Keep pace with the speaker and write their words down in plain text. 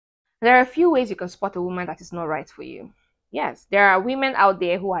There are a few ways you can spot a woman that is not right for you. Yes, there are women out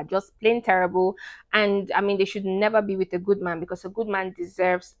there who are just plain terrible, and I mean, they should never be with a good man because a good man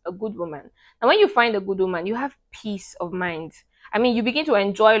deserves a good woman. And when you find a good woman, you have peace of mind. I mean, you begin to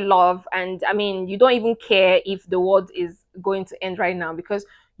enjoy love, and I mean, you don't even care if the world is going to end right now because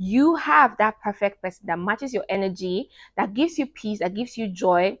you have that perfect person that matches your energy, that gives you peace, that gives you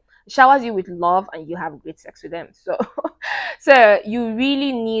joy, showers you with love, and you have great sex with them. So so you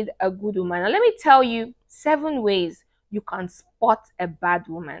really need a good woman. Now let me tell you 7 ways you can spot a bad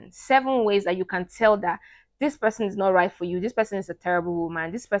woman. 7 ways that you can tell that this person is not right for you. This person is a terrible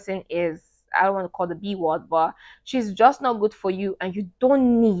woman. This person is, I don't want to call the B word, but she's just not good for you, and you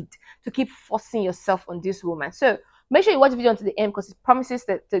don't need to keep forcing yourself on this woman. So make sure you watch the video until the end because it promises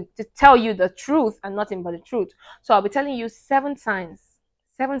to tell you the truth and nothing but the truth. So I'll be telling you 7 signs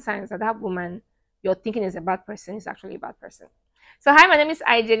that that woman you're thinking is a bad person is actually a bad person. So hi, my name is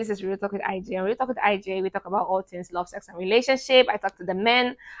IJ. This is Real Talk with IJ. And Real Talk with IJ, we talk about all things love, sex, and relationship. I talk to the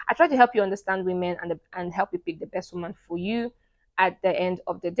men. I try to help you understand women and help you pick the best woman for you at the end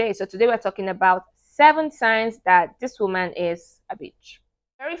of the day. So today we're talking about 7 signs that this woman is a bitch.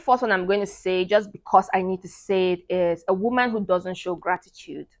 Very first one I'm going to say, just because I need to say it, is a woman who doesn't show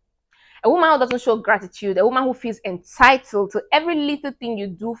gratitude. A woman who doesn't show gratitude, a woman who feels entitled to every little thing you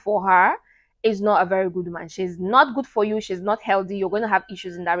do for her, is not a very good woman. She's not good for you. She's not healthy. You're going to have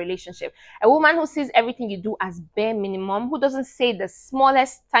issues in that relationship. A woman who sees everything you do as bare minimum, who doesn't say the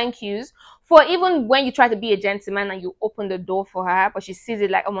smallest thank yous for even when you try to be a gentleman and you open the door for her, but she sees it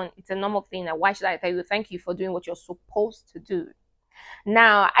like, oh, it's a normal thing. Like, why should I tell you thank you for doing what you're supposed to do?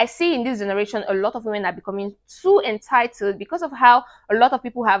 Now, I see in this generation a lot of women are becoming too entitled because of how a lot of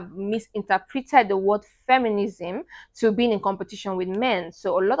people have misinterpreted the word feminism to being in competition with men.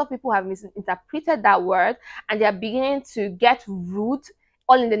 So a lot of people have misinterpreted that word and they are beginning to get rude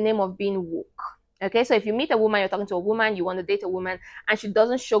all in the name of being woke. Okay, so if you meet a woman, you're talking to a woman, you want to date a woman, and she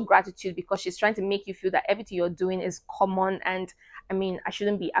doesn't show gratitude because she's trying to make you feel that everything you're doing is common, and I mean, I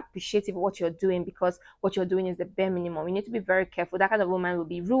shouldn't be appreciative of what you're doing because what you're doing is the bare minimum. You need to be very careful. That kind of woman will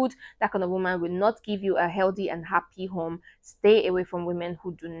be rude. That kind of woman will not give you a healthy and happy home. Stay away from women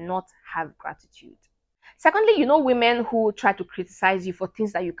who do not have gratitude. Secondly, women who try to criticize you for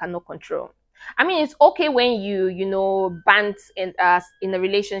things that you cannot control. I mean, it's okay when bant in a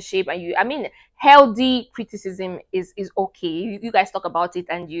relationship, and healthy criticism is okay. You guys talk about it,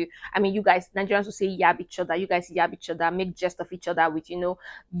 and you guys Nigerians will say yab each other. You guys yab each other, make jest of each other with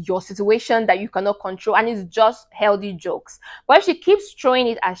your situation that you cannot control, and it's just healthy jokes. But if she keeps throwing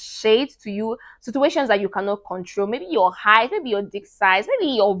it as shade to you, situations that you cannot control, maybe your height, maybe your dick size,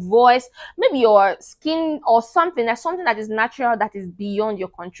 maybe your voice, maybe your skin or something, that's something that is natural, that is beyond your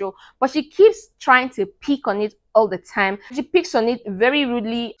control, but she keeps trying to pick on it all the time. She picks on it very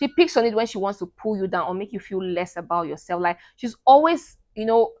rudely. She picks on it when she wants to pull you down or make you feel less about yourself. Like, she's always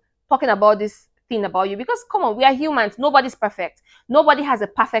talking about this thing about you, because come on, we are humans. Nobody's perfect. Nobody has a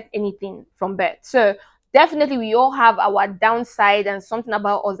perfect anything from birth. So definitely we all have our downside and something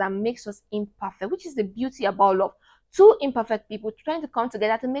about us that makes us imperfect, which is the beauty about love. Two imperfect people trying to come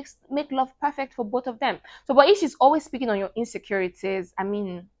together to make love perfect for both of them. So, but if she's always speaking on your insecurities, I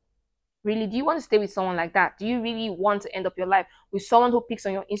mean, really, do you want to stay with someone like that? Do you really want to end up your life with someone who picks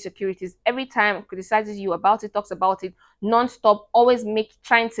on your insecurities every time, criticizes you about it, talks about it non-stop, always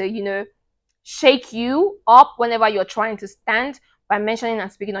trying to, shake you up whenever you're trying to stand by mentioning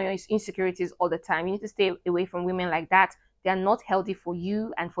and speaking on your insecurities all the time? You need to stay away from women like that. They are not healthy for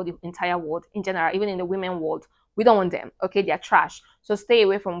you and for the entire world in general. Even in the women world, we don't want them. Okay, they're trash. So stay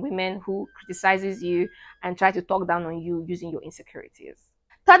away from women who criticizes you and try to talk down on you using your insecurities.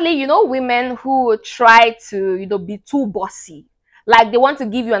 Thirdly, women who try to, be too bossy. Like, they want to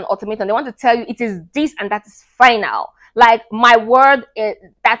give you an ultimatum. They want to tell you it is this and that is final. Like, my word,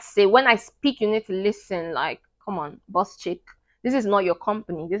 that's it. When I speak, you need to listen. Like, come on, boss chick. This is not your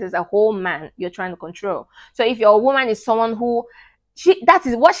company. This is a whole man you're trying to control. So if your woman is someone who, that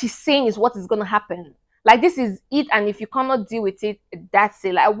is what she's saying is what is going to happen. Like, this is it, and if you cannot deal with it, that's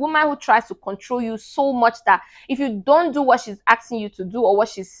it. Like, a woman who tries to control you so much that if you don't do what she's asking you to do or what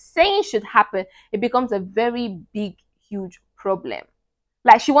she's saying should happen, it becomes a very big, huge problem.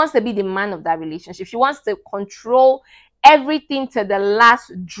 Like, she wants to be the man of that relationship. She wants to control everything to the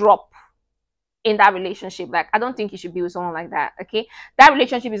last drop in that relationship. Like, I don't think you should be with someone like that. Okay, that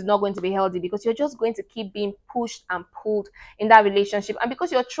relationship is not going to be healthy because you're just going to keep being pushed and pulled in that relationship, and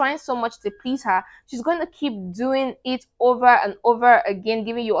because you're trying so much to please her, she's going to keep doing it over and over again,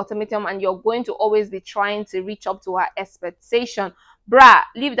 giving you ultimatum, and you're going to always be trying to reach up to her expectation. Bruh,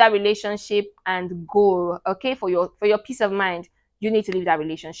 leave that relationship and go. Okay, for your peace of mind, you need to leave that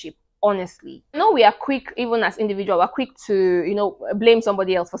relationship. honestly. I know we are quick, even as individuals, we're quick to, blame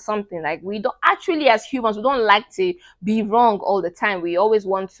somebody else for something. Like, we don't actually, as humans, we don't like to be wrong all the time. We always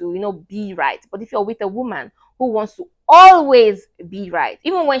want to, be right. But if you're with a woman who wants to always be right,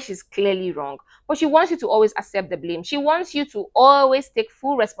 even when she's clearly wrong, but she wants you to always accept the blame. She wants you to always take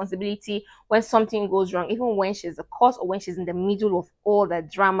full responsibility when something goes wrong, even when she's the cause or when she's in the middle of all the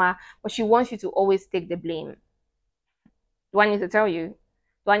drama, but she wants you to always take the blame. Do I need to tell you?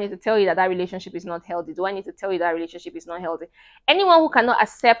 Do I need to tell you that that relationship is not healthy? Do I need to tell you that relationship is not healthy? Anyone who cannot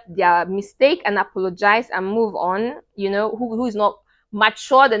accept their mistake and apologize and move on, who is not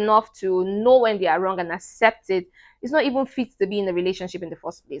matured enough to know when they are wrong and accept it, is not even fit to be in a relationship in the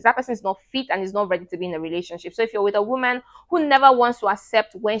first place. That person is not fit and is not ready to be in a relationship. So if you're with a woman who never wants to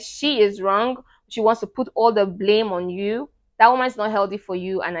accept when she is wrong, she wants to put all the blame on you, that woman is not healthy for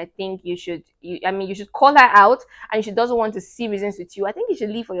you. And I think you should call her out. And if she doesn't want to see reasons with you, I think you should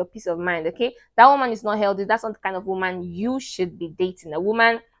leave for your peace of mind. Okay, that woman is not healthy. That's not the kind of woman you should be dating. A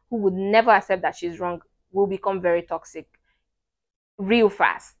woman who would never accept that she's wrong will become very toxic real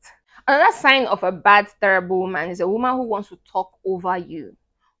fast. Another sign of a bad, terrible woman is a woman who wants to talk over you.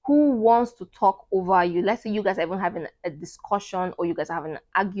 Who wants to talk over you. Let's say you guys are even having a discussion or you guys are having an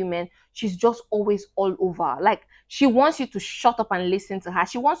argument. She's just always all over. Like, she wants you to shut up and listen to her.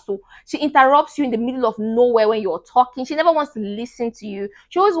 She interrupts you in the middle of nowhere when you're talking. She never wants to listen to you.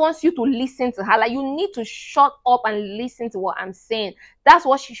 She always wants you to listen to her. Like, you need to shut up and listen to what I'm saying. That's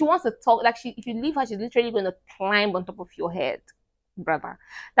what she wants to talk. Like, if you leave her, she's literally going to climb on top of your head. Brother,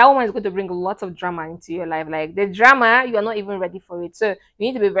 that woman is going to bring lots of drama into your life. Like, the drama, you are not even ready for it. So you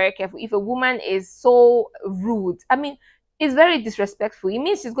need to be very careful. If a woman is so rude, it's very disrespectful. It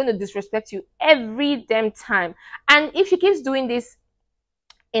means she's going to disrespect you every damn time. And if she keeps doing this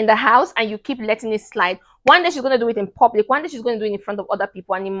in the house and you keep letting it slide, one day she's going to do it in public, one day she's going to do it in front of other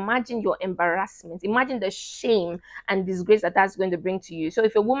people, and imagine your embarrassment, imagine the shame and disgrace that's going to bring to you. So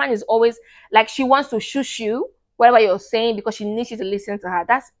if a woman is always like, she wants to shush you whatever you're saying because she needs you to listen to her,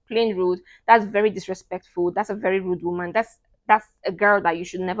 that's plain rude. That's very disrespectful. That's a very rude woman. That's a girl that you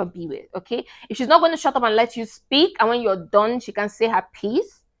should never be with. Okay, if she's not going to shut up and let you speak, and when you're done she can say her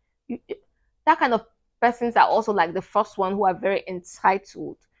piece, that kind of persons are also like the first one, who are very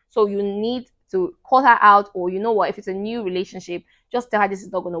entitled. So you need to call her out, or you know what, if it's a new relationship, just tell her this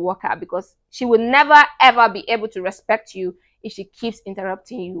is not going to work out, because she will never ever be able to respect you if she keeps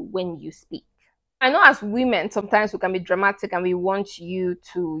interrupting you when you speak. I know as women, sometimes we can be dramatic and we want you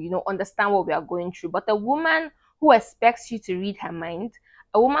to, understand what we are going through. But a woman who expects you to read her mind,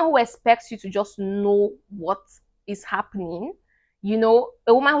 a woman who expects you to just know what is happening, a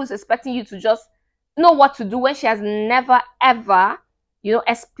woman who's expecting you to just know what to do when she has never, ever,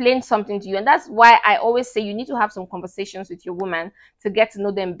 explained something to you. And that's why I always say you need to have some conversations with your woman to get to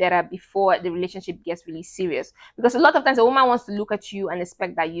know them better before the relationship gets really serious. Because a lot of times a woman wants to look at you and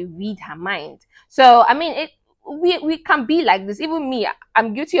expect that you read her mind. So, we can be like this. Even me,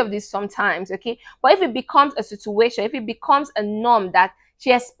 I'm guilty of this sometimes, okay? But if it becomes a situation, if it becomes a norm that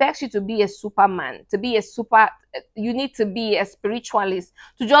she expects you to be a superman, you need to be a spiritualist,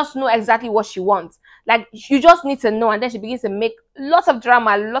 to just know exactly what she wants. Like, you just need to know, and then she begins to make lots of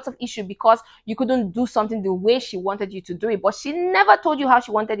drama, lots of issue because you couldn't do something the way she wanted you to do it. But she never told you how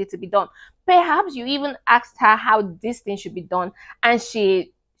she wanted it to be done. Perhaps you even asked her how this thing should be done, and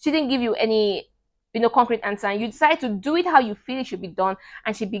she didn't give you any concrete answer, and you decide to do it how you feel it should be done,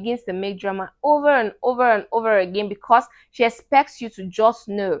 and she begins to make drama over and over and over again because she expects you to just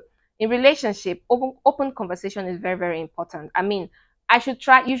know. In relationship, open conversation is very, very important. You should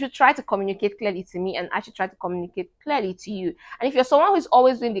try to communicate clearly to me, and I should try to communicate clearly to you. And if you're someone who's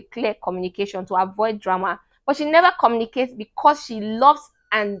always doing the clear communication to avoid drama, but she never communicates because she loves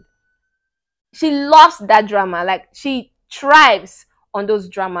that drama, like she thrives on those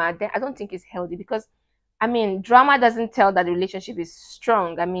drama, then I don't think it's healthy, because drama doesn't tell that the relationship is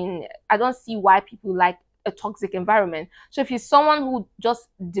strong. I don't see why people like a toxic environment. So if you're someone who just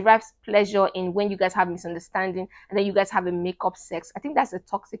derives pleasure in when you guys have misunderstanding and then you guys have a makeup sex, I think that's a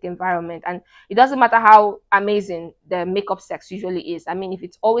toxic environment. And it doesn't matter how amazing the makeup sex usually is. If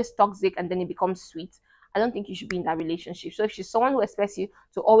it's always toxic and then it becomes sweet, I don't think you should be in that relationship. So if she's someone who expects you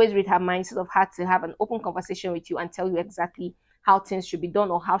to always read her mind, instead of her to have an open conversation with you and tell you exactly how things should be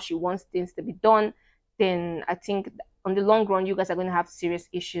done or how she wants things to be done, then I think on the long run, you guys are going to have serious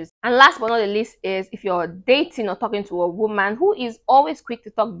issues. And last but not the least is if you're dating or talking to a woman who is always quick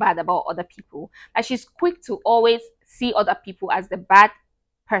to talk bad about other people. Like, she's quick to always see other people as the bad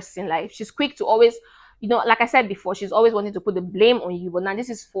person. Like, she's quick to always you know, like I said before, she's always wanting to put the blame on you, but now this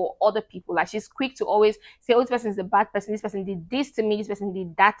is for other people. Like she's quick to always say, oh, this person is a bad person, this person did this to me, this person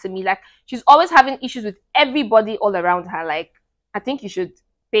did that to me. Like she's always having issues with everybody all around her. Like I think you should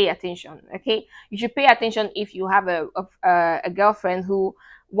pay attention. Okay, you should pay attention if you have a girlfriend who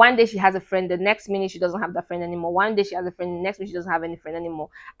one day she has a friend, the next minute she doesn't have that friend anymore. One day she has a friend, the next minute she doesn't have any friend anymore.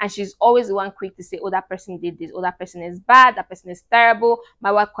 And she's always the one quick to say, oh, that person did this, oh, that person is bad, that person is terrible, my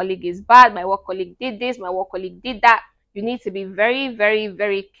work colleague is bad, my work colleague did this, my work colleague did that. You need to be very, very,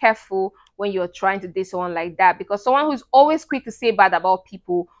 very careful when you're trying to date someone like that, because someone who's always quick to say bad about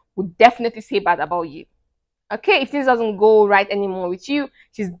people would definitely say bad about you. Okay, if things doesn't go right anymore with you,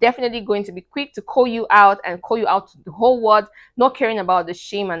 she's definitely going to be quick to call you out and call you out to the whole world, not caring about the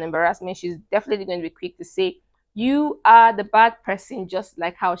shame and embarrassment. She's definitely going to be quick to say you are the bad person, just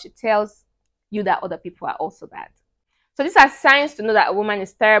like how she tells you that other people are also bad. So these are signs to know that a woman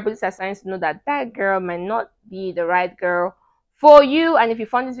is terrible. These are signs to know that that girl might not be the right girl for you. And if you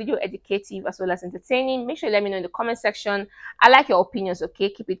found this video educative as well as entertaining, make sure you let me know in the comment section. I like your opinions, okay?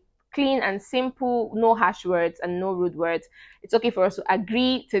 Keep it clean and simple, no harsh words and no rude words. It's okay for us to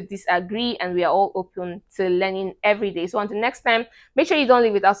agree to disagree, and we are all open to learning every day. So until next time, make sure you don't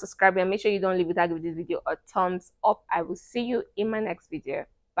leave without subscribing, and make sure you don't leave without giving this video a thumbs up. I will see you in my next video.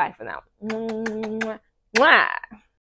 Bye for now. Mwah.